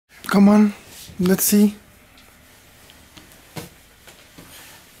Come on, let's see.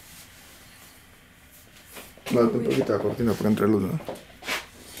 Vale, un poquito la cortina para entre luz, ¿no?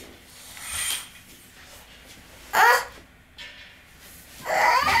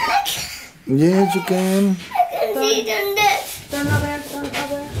 Yes, you can. Turn over, turn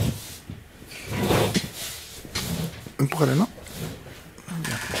over. Empújale, ¿no?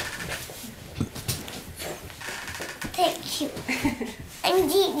 Thank you. I'm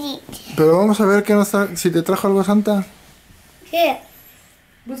Gigi. Pero vamos a ver qué nos si te trajo algo Santa. ¿Qué?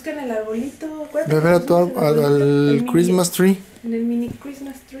 Busca en el arbolito. Ve a ver a tu al Christmas tree. En el mini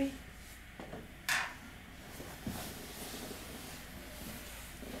Christmas tree.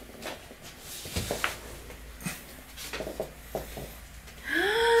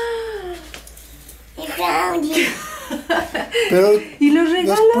 I found you. Pero ¿Y los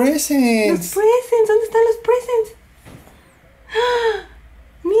regalos? los presents. Los presents. ¿Dónde están los presents? ¡Ah!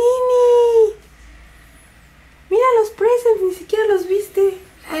 ¡Mini! Mira los presents. Ni siquiera los viste.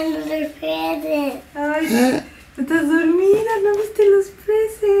 Another present. Ay, estás dormida. ¿No viste los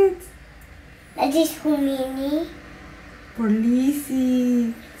presents? That is for Minnie. Por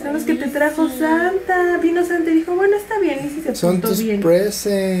Lizzie. Son los que te trajo Santa. Vino Santa y dijo, bueno, está bien. Lizzie se Son portó tus bien.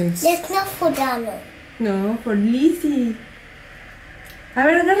 presents. That's not for Donna. No, por Lizzie. A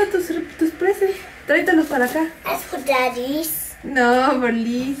ver, agarra tus presents. Tráetelos para acá. That's for Daddy's. No, por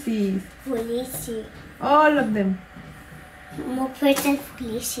Lizzie. For Lizzie. All of them. More present for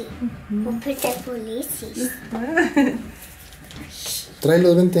Lizzie. More present for Lizzie.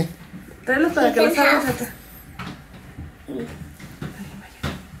 Tráelos, vente. Tráelos para que los abras acá.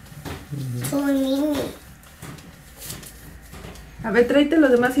 For Minnie. A ver, tráete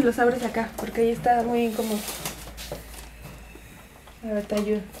los demás y los abres acá, porque ahí está muy incómodo. A ver, te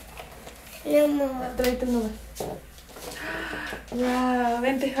ayudo. No more. Tráete uno más. Wow,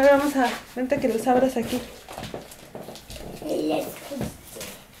 vente, ahora vente que los abras aquí. Let's put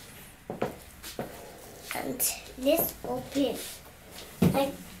and let's open.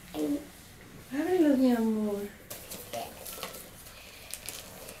 Ábrelos, mi amor.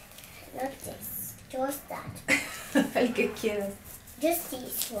 Not this. Just that. El que quieras. Just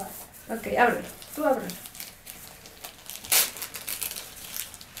this one. Ok, ábrelo. Tú ábrelo.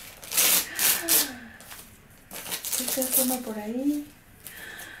 ¿Qué se asoma por ahí?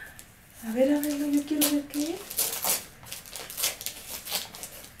 A ver, ábrelo, yo quiero ver qué es.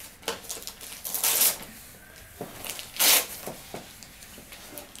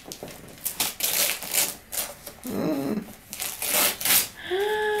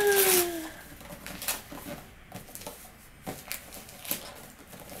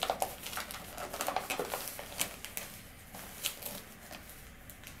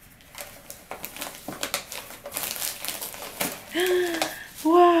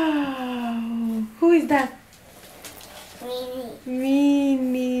 Wow! Who is that? Minnie.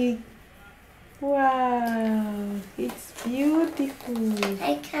 Minnie. Wow! It's beautiful.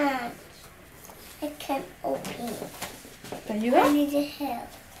 I can't open. ¿Te ayuda? I need help.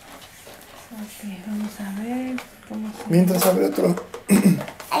 Ok, vamos a ver cómo se... Mientras abre otro.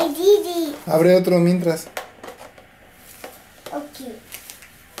 I did it. Abre otro mientras. Okay.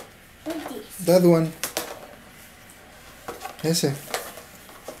 What's this? That one. Ese.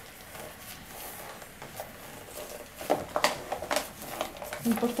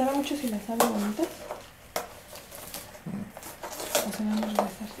 ¿Me importará mucho si las abro bonitas? O se van a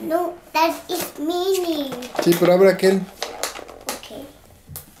regresar. No, that is Minnie. Sí, pero abre aquel. Okay.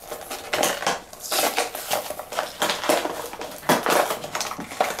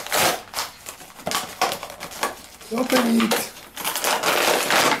 Open it.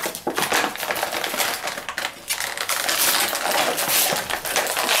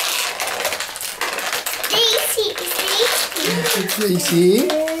 Daisy, It's Daisy.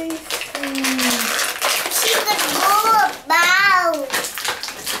 she's the gold bow.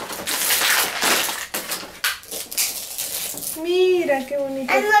 Mira qué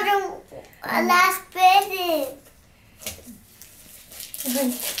bonito. Another last present.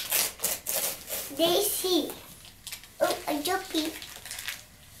 Ay, Daisy. Oh, a jockey.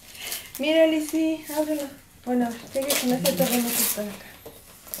 mira, Lizzie, ábrelo. Bueno, sigue con este terreno que está acá.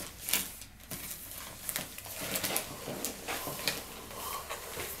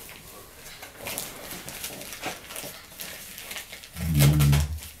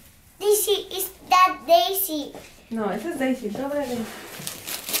 Daisy, is that Daisy? No, esa es Daisy, tú ábrele.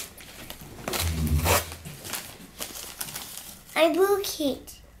 I broke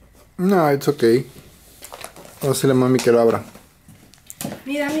it. No, it's okay. Vamos a decirle a mami que lo abra.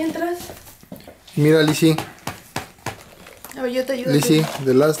 Mira, mientras... Mira, Lizzie. A ver, yo te ayudo. Lizzie,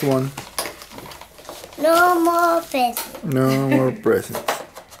 the last one. No more presents. No more presents.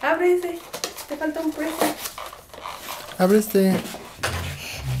 Abre ese. Te falta un present. Abre este.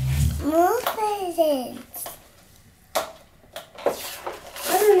 More presents.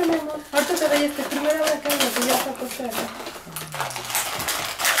 Ábrelo, mi amor. Ahorita te doy este. Primero abre acá, que ya está puesto acá.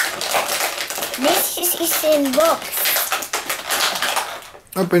 This is in box.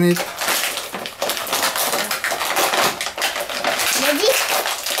 Open it. Daddy?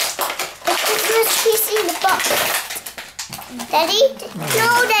 The Christmas tree is in the box. Daddy? No,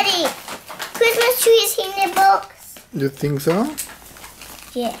 Daddy. Christmas tree is in the box. You think so?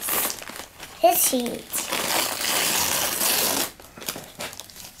 Yes. Let's see it.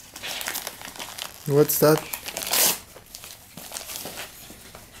 What's that?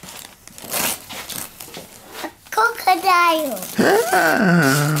 Crocodile.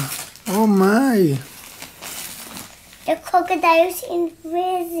 Ah, oh my. The crocodile's in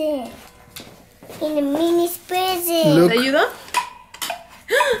prison. In the mini's prison. Look. ¿Te ayudo?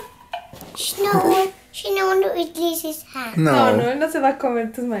 She no want to eat Lizzie's hand. No, No. él no se va a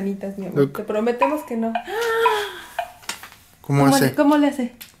comer tus manitas, mi amor. Look. Te prometemos que no. ¿Cómo hace? ¿Cómo le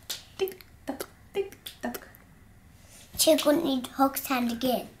hace? Tic, tac, tic, tac. She couldn't eat Hawk's hand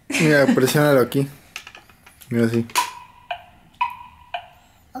again. Mira, presiónalo aquí. Mira así.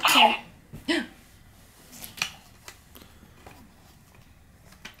 Okay.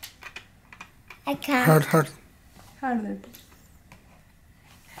 I can't. Hard, hard. Harder.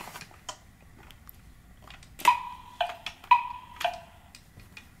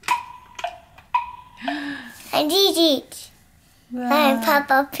 I did it. My Wow.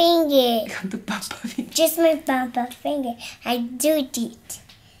 papa finger. Con tu papá. Just my papa finger. I did it.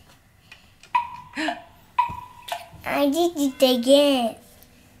 I did it again.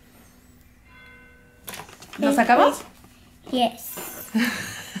 ¿Lo sacamos? Yes.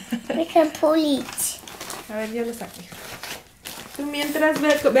 We can pull it. A ver, yo lo saqué. Tú mientras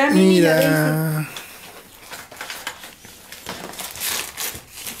ve a mi niña. Daisy. Mira.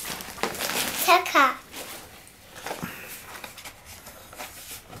 Taka.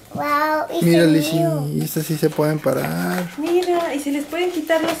 Wow, it's Mira, a Lizzie. new. Y estas sí se pueden parar. Mira, y se les pueden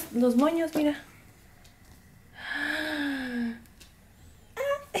quitar los moños, mira.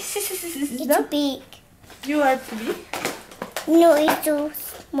 It's ¿No? big. You are to be. No, it's too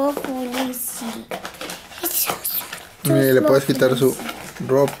small for Lizzie. It's too Mira, le small puedes for quitar su Lizzie.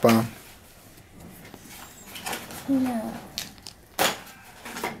 ropa. No.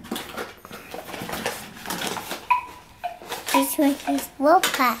 This one is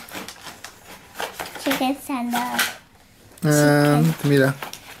Whopa. She can stand up. And mira.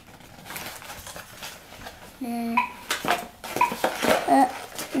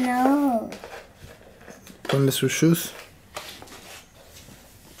 No. Ponle sus shoes.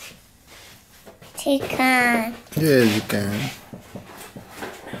 She can't. Yes, you can.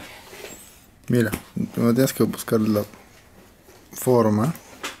 Mira, no tienes que buscar la forma.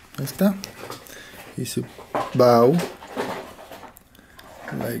 Ahí está. Y su bow.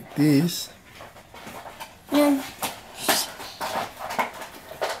 Like this. No.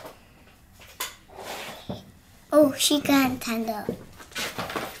 Oh, she can't stand up.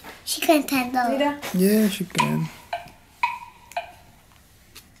 She can't stand up. Mira. Yes, you can.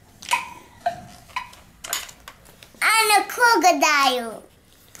 I'm a crocodile.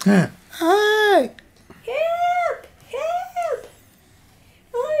 Huh. Hi! Help! Help!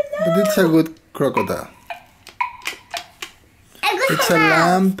 Oh no! But it's a good crocodile. I got It's a a lamp.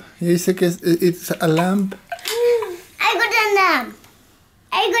 lamp. Dice que it's a lamp. I got a lamp.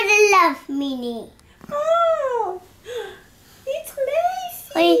 I got a lamp, Minnie. Oh! It's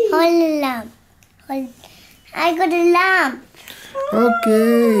amazing! Hold the lamp. Hold. I got a lamp.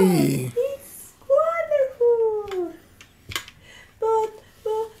 Okay. It's wonderful!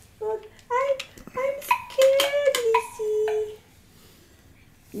 But I'm scared, Lizzie.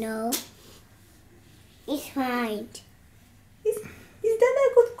 No. It's fine. Is that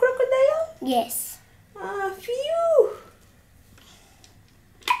a good crocodile? Yes. Ah, phew!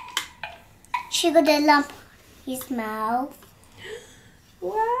 She got a lump in his mouth.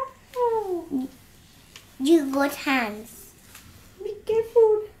 Wow! You got hands. Be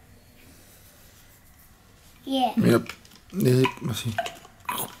careful. Yeah. Mira, dice así.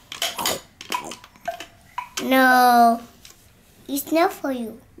 No. It's not for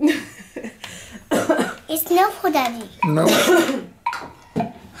you. It's not for Daddy. No.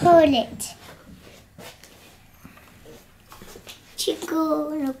 Hold it. She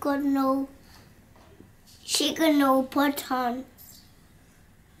got no buttons.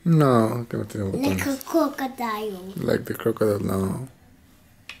 No, que no tiene Like botones. a crocodile. Like the crocodile, no.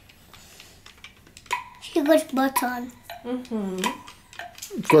 She got button.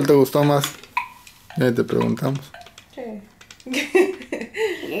 ¿Cuál te gustó más? Ya te preguntamos. Okay.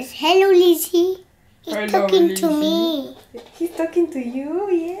 Yes. Hello, Lizzie. He's Hello, talking to Lizzie. me. He's talking to you,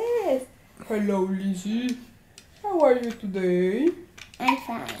 yes. Hello, Lizzie. How are you today? I'm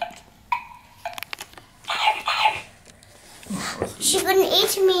fine. She's gonna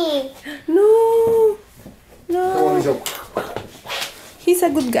eat me. No, no. He's a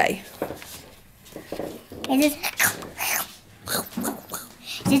good guy. It is.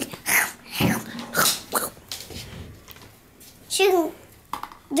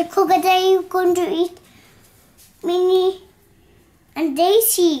 The crocodile going to eat Minnie and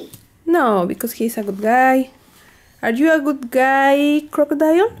Daisy. No, because he's a good guy. Are you a good guy,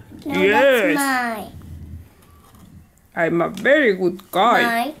 crocodile? No, Yes. that's mine. I'm a very good guy.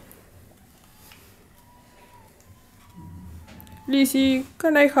 Mine. Lizzie,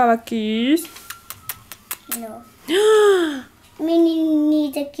 can I have a kiss? No. Minnie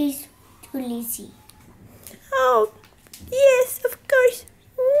needs a kiss to Lizzie. Oh, yes, of course.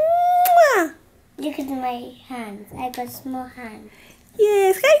 Mwah! Look at my hands. I got small hands.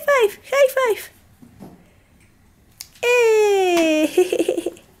 Yes, high five, high five.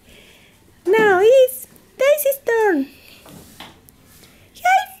 Hey. Now it's Daisy's turn.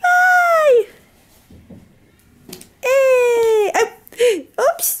 High five. Hey.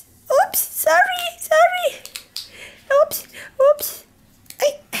 Oops, oops, sorry. Oops.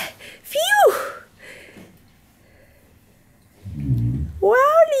 Phew.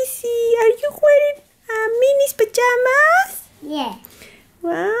 Wow, Lizzie, are you wearing Minnie's pajamas? Yeah.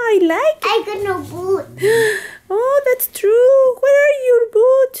 Wow, I like it. I got no boot. Oh, that's true. Where are your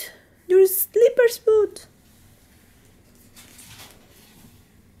boots? Your slippers boot?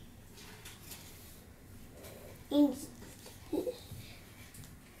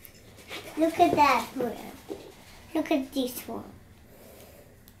 Look at that one. Look at this one.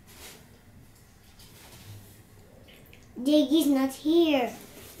 Diggy's not here.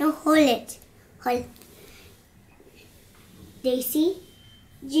 No, hold it. Hold. Daisy,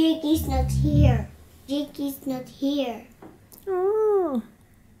 Diggy's not here. Diggy's not here. Oh.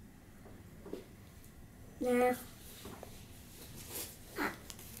 Now,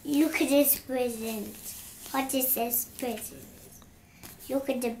 look at this present. What is this present? Look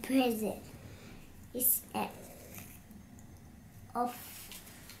at the present. It's of.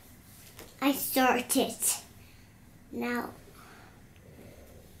 I started. Now,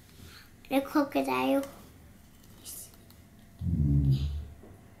 the crocodile is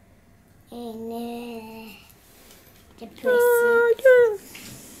in the present. Oh,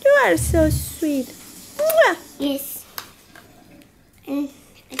 you are so sweet. Mwah. Yes. And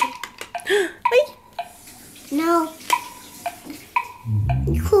Ay. no,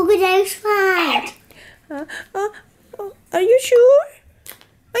 the crocodile's fine. Are you sure?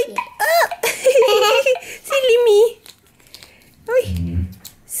 Ay. Yeah. Ah. Silly me. Ay.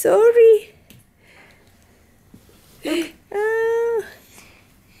 Sorry.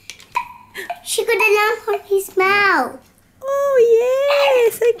 She got a lump on his mouth. Oh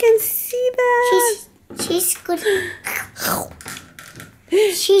yes, I can see that. She's good.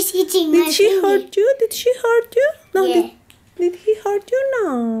 She's eating my Did she finger. hurt you? Did she hurt you? No. Yeah. Did he hurt you?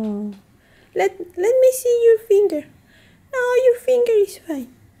 No. Let me see your finger. No, your finger is fine.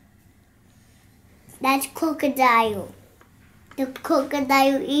 That's crocodile. The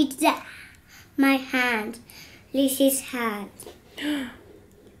crocodile eats my hand. Lizzie's hand.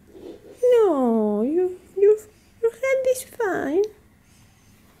 No, your hand is fine.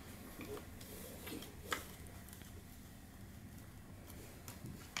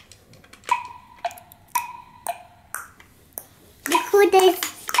 The crocodile.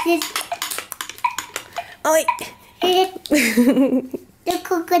 Oi. The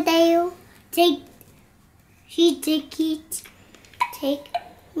crocodile take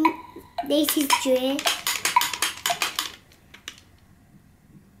Daisy's dress.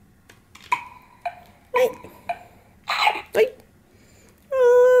 Oi. Oi.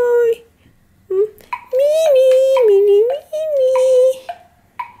 Oi. Minnie.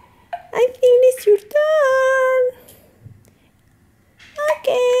 I think it's your turn.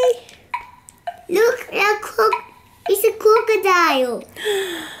 Okay. Look, it's a crocodile.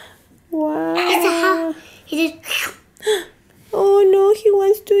 Wow. It's Oh no, he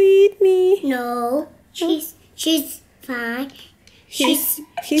wants to eat me. no, she's fine. He's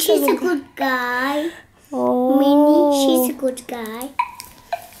a good guy. Oh. Minnie, she's a good guy.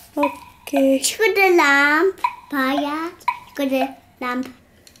 Okay. She got a lamp, Payat. She got a lamp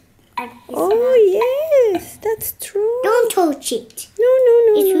Oh yes, that's true. Don't touch it. No, no,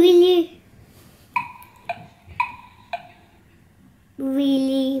 no. It's no.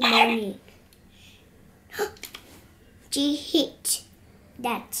 really morning. She hit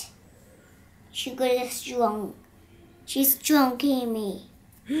that. She got strong. She's stroking me.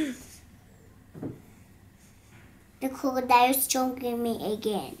 The crocodile stroking me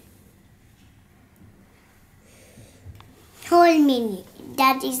again. Hold a minute.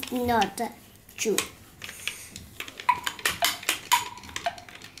 That is not true.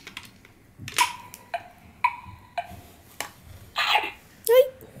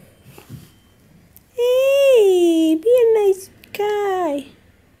 Hey, be a nice guy.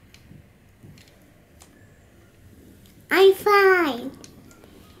 I'm fine.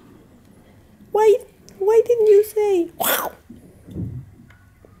 Why didn't you say? Wow.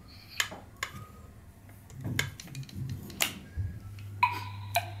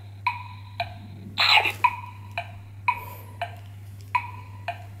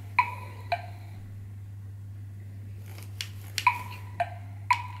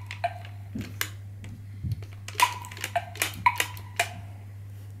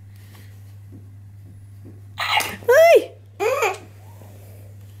 Hey!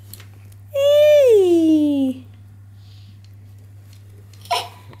 Hey!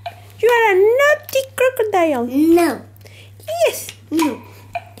 You are a naughty crocodile. No. Yes. No.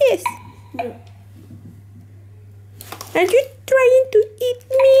 Yes. No. Are you trying to eat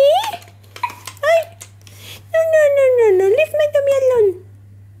me? Ay! No, no, no, no, no. Leave my tummy alone.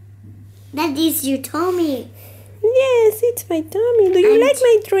 That is your tummy. Yes, it's my tummy. Do you And- like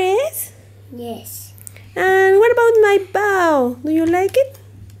my dress? Yes. And what about my bow? Do you like it?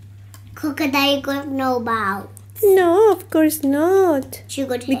 Crocodile got no bow. No, of course not. She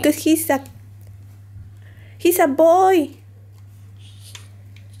got head. Because he's a boy.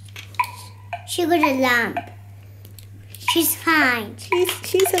 She got a lamp. She's fine.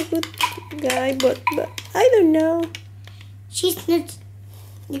 He's a good guy, but I don't know. She's not.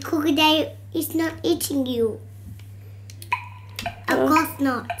 The crocodile is not eating you. Of Oh. course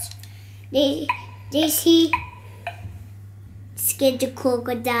not. They see scared the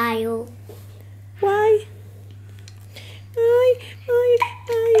crocodile. Why?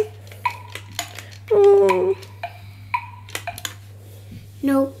 I. Oh.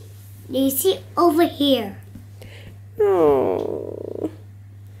 No, they see over here. No.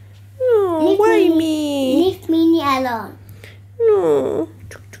 No. Leave Why me- me? Leave Minnie alone. No.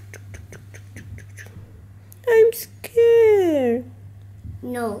 I'm scared.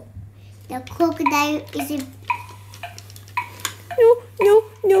 No, the crocodile is a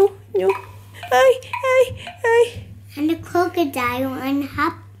No. I. and the crocodile and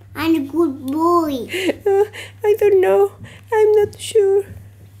a good boy. I don't know. I'm not sure.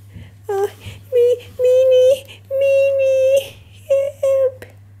 Minnie, help.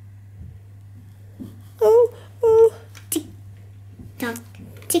 Oh. Tick tock,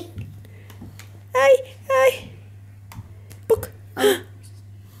 tick. I. Book.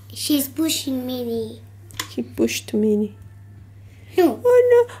 She's pushing Minnie. He pushed Minnie. No, Oh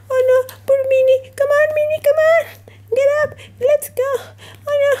no. Poor Minnie. Come on, Minnie, come on. Get up. Let's go.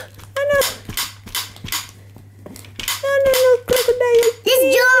 Oh no. No, crocodile.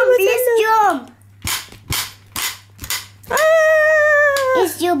 let's jump. Ah!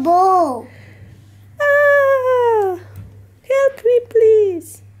 It's your ball. Ah! Help me,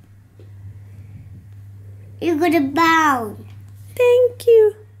 please. You got a bound. Thank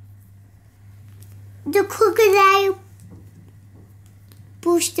you. The crocodile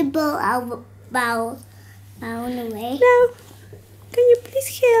pushed the ball out bound away. Now, can you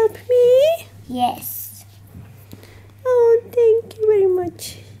please help me? Yes. Oh, thank you very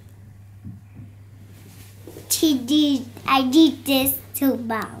much. I did this to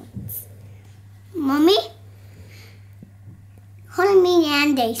bounce. Mommy, hold me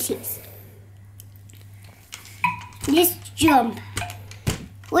and Daisy's. Let's jump.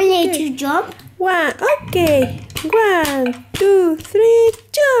 Will Okay. you jump? Okay. 1, 2, 3,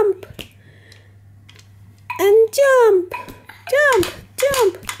 jump. And jump.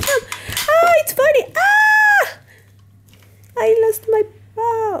 Oh, it's funny. Ah! I lost my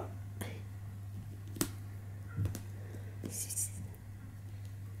bow.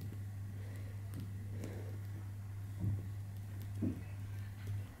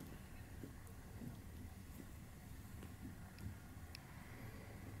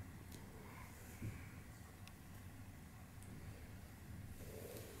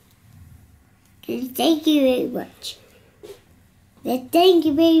 Thank you very much. Thank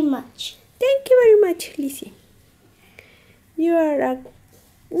you very much. Thank you very much, Lizzie. You are a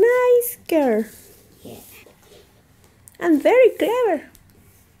Nice girl. Yeah. And very clever.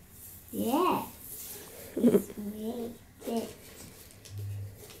 Yeah. It's really good.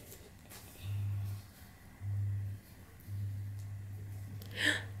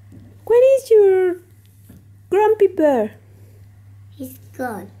 Where is your grumpy bear? He's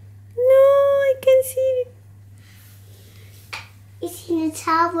gone. No, I can see it. It's in the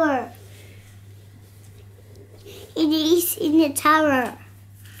tower. It is in the tower.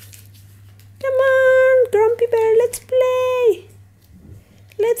 Come on, grumpy bear, let's play.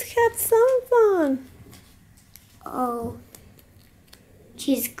 Let's have some fun. Oh,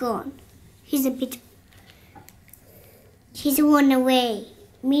 she's gone. She's run away.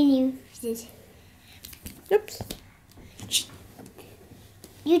 Meaning, Oops.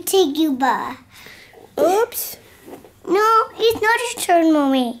 you take your bar. Oops. No, it's not your turn,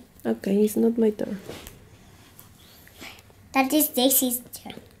 Mommy. Okay, it's not my turn. That is Daisy's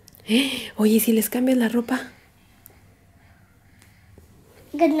turn. Oye, si les cambias la ropa.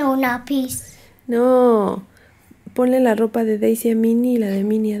 No nappies. No. Ponle la ropa de Daisy a Minnie y la de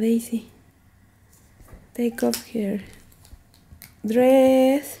Minnie a Daisy. Take off her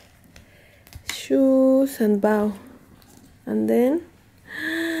dress, shoes, and bow. And then...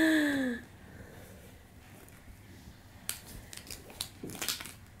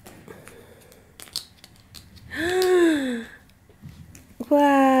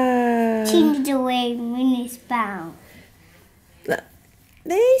 Wow! Change the way Minnie's bound.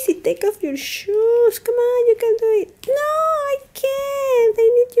 Daisy, take off your shoes. Come on, you can do it. No, I can't. I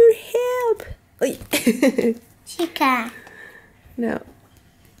need your help. Oy. She can. No.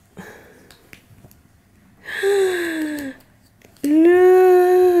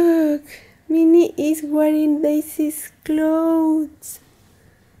 Look, Minnie is wearing Daisy's clothes.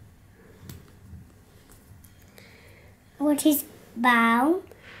 What is bound?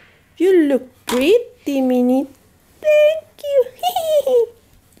 You look pretty, Minnie. Thank you.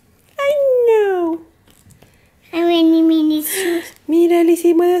 I know. How many Minnie's shoes? Mira,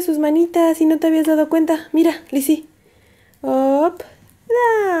 Lizzie, mueve sus manitas y no te habías dado cuenta. Mira, Lizzie. Up,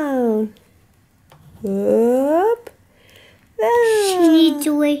 down. Up, down. She needs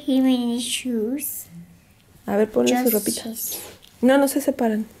to wear him in his shoes. A ver, ponle su ropita. No, no se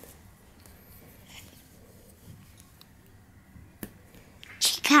separan.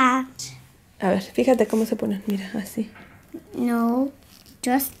 She can't. A ver, fíjate cómo se ponen. Mira, así. No,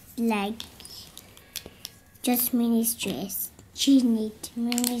 just Minnie's dress. She needs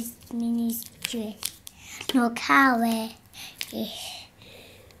Minnie's dress. No cover.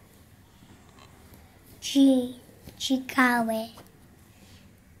 She cover.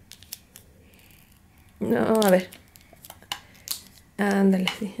 No, a ver. Ándale,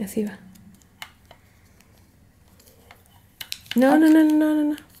 sí, así va. No, no, no, no, no,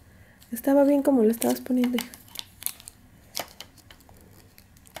 no. Estaba bien como lo estabas poniendo.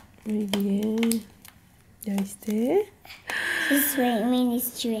 Muy bien. ¿Ya viste? She's wearing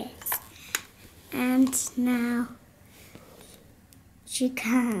Minnie's dress. And now she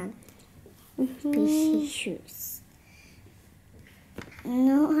can't be his shoes.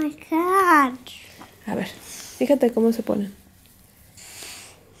 No, I can't. A ver, fíjate cómo se ponen.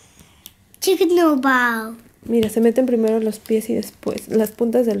 Chicken no bow. Mira, se meten primero los pies y después las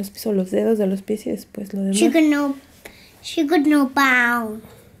puntas de los pies o los dedos de los pies y después lo demás. She could no bow.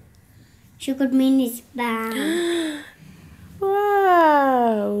 She could Minnie's bow.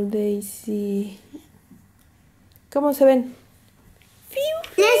 Wow, Daisy. ¿Cómo se ven?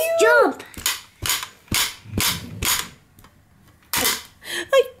 Let's jump.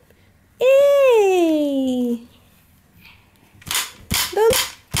 ¡Ay! ¡Ey! Don't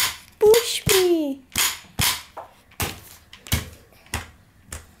push me.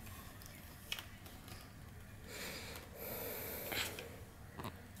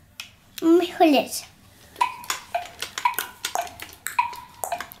 Híjoles.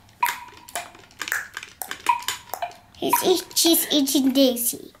 She's eating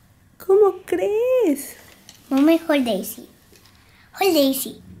Daisy. ¿Cómo crees? Mommy, hold Daisy. Hold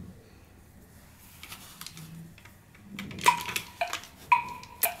Daisy.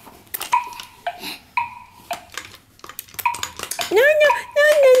 No, no, no,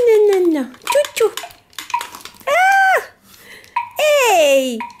 no, no, no, no. Chuchu. ¡Ah!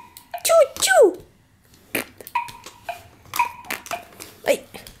 ¡Ey! ¡Chuchu! ¡Ay!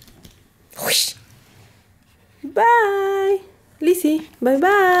 Uy. Bye. Lizzie, bye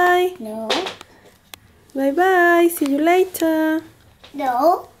bye. No. Bye bye. See you later.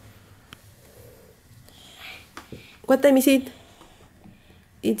 No. What time is it?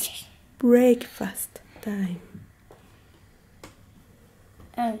 It's breakfast time.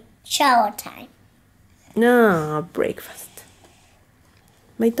 Shower time. No, breakfast.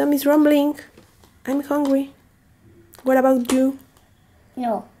 My tummy's rumbling. I'm hungry. What about you?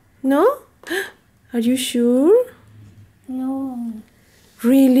 No. No? Are you sure? No.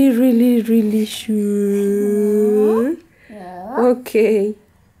 Really, really, really sure? No. Okay.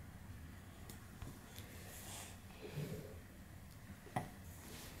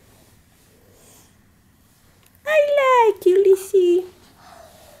 I like you, Lizzie.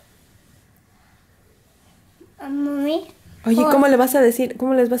 Mommy. Oye, ¿cómo le vas a decir?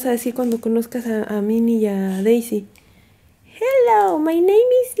 ¿Cómo les vas a decir cuando conozcas a Minnie y a Daisy? Hello, my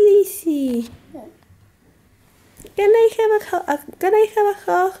name is Lizzie. Can I have a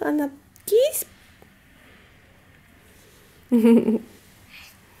hug and a kiss?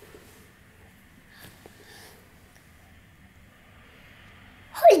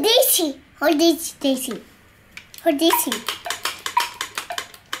 Hold Daisy. Hold Daisy, Daisy. Hold Daisy.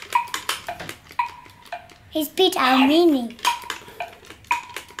 He's beat our Minnie.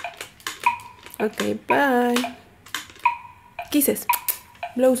 Okay, bye. Kisses.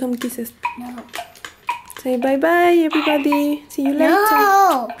 Blow some kisses. No. Say bye-bye, everybody. See you later.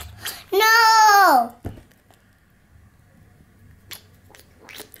 No. No.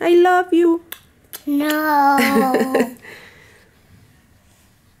 I love you. No.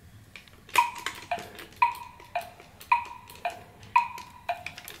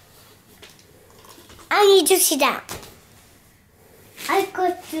 I need to sit down. I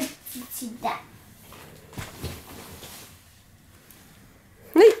got to sit down.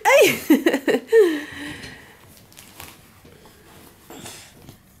 Ay, ay.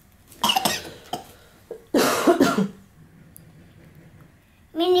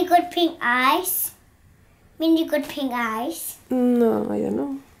 Minnie got pink eyes. Minnie got pink eyes. No, I don't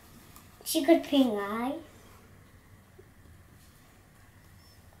know. She got pink eye.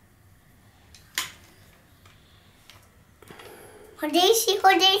 Hold Daisy,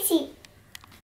 hold Daisy.